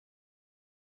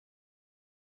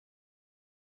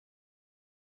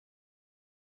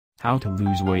How to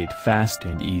lose weight fast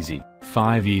and easy.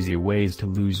 5 easy ways to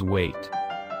lose weight.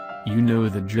 You know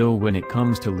the drill when it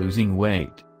comes to losing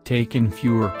weight. Take in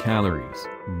fewer calories,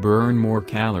 burn more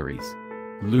calories.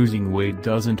 Losing weight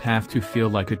doesn't have to feel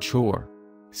like a chore.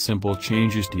 Simple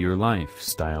changes to your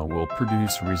lifestyle will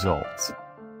produce results.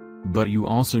 But you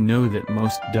also know that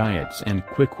most diets and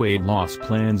quick weight loss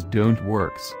plans don't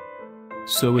work.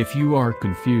 So if you are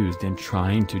confused and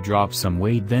trying to drop some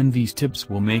weight, then these tips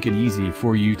will make it easy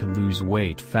for you to lose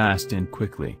weight fast and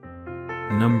quickly.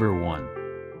 Number 1.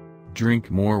 Drink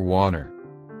more water.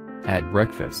 At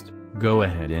breakfast, go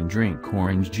ahead and drink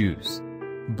orange juice.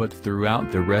 But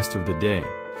throughout the rest of the day,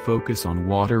 focus on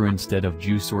water instead of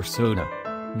juice or soda.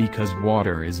 Because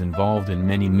water is involved in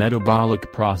many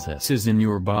metabolic processes in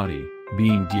your body,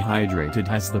 being dehydrated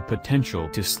has the potential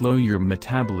to slow your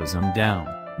metabolism down,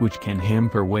 which can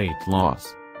hamper weight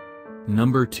loss.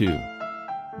 Number 2.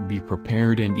 Be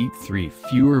prepared and eat 3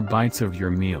 fewer bites of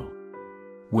your meal.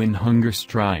 When hunger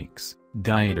strikes,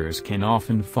 dieters can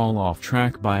often fall off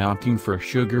track by opting for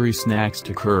sugary snacks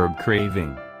to curb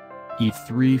craving. Eat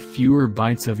 3 fewer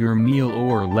bites of your meal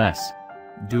or less.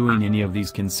 Doing any of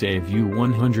these can save you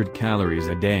 100 calories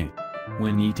a day.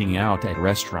 When eating out at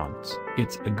restaurants,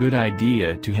 it's a good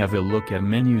idea to have a look at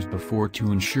menus before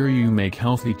to ensure you make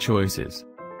healthy choices.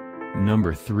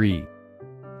 Number 3.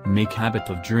 Make habit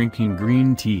of drinking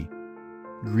green tea.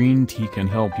 Green tea can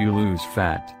help you lose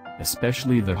fat,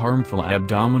 especially the harmful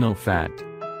abdominal fat.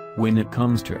 When it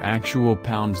comes to actual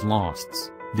pounds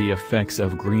lost, the effects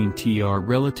of green tea are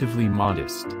relatively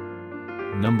modest.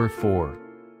 Number 4.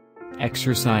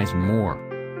 Exercise more.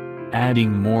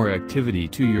 Adding more activity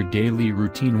to your daily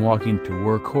routine, walking to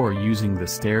work or using the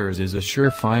stairs, is a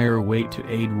surefire way to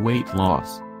aid weight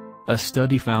loss. A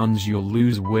study found you'll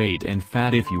lose weight and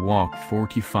fat if you walk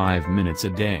 45 minutes a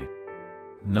day.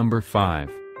 Number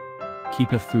 5.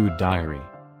 Keep a food diary.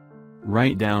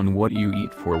 Write down what you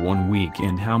eat for 1 week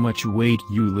and how much weight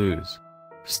you lose.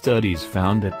 Studies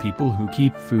found that people who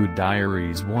keep food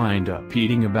diaries wind up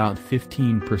eating about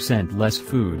 15% less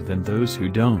food than those who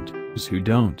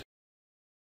don't.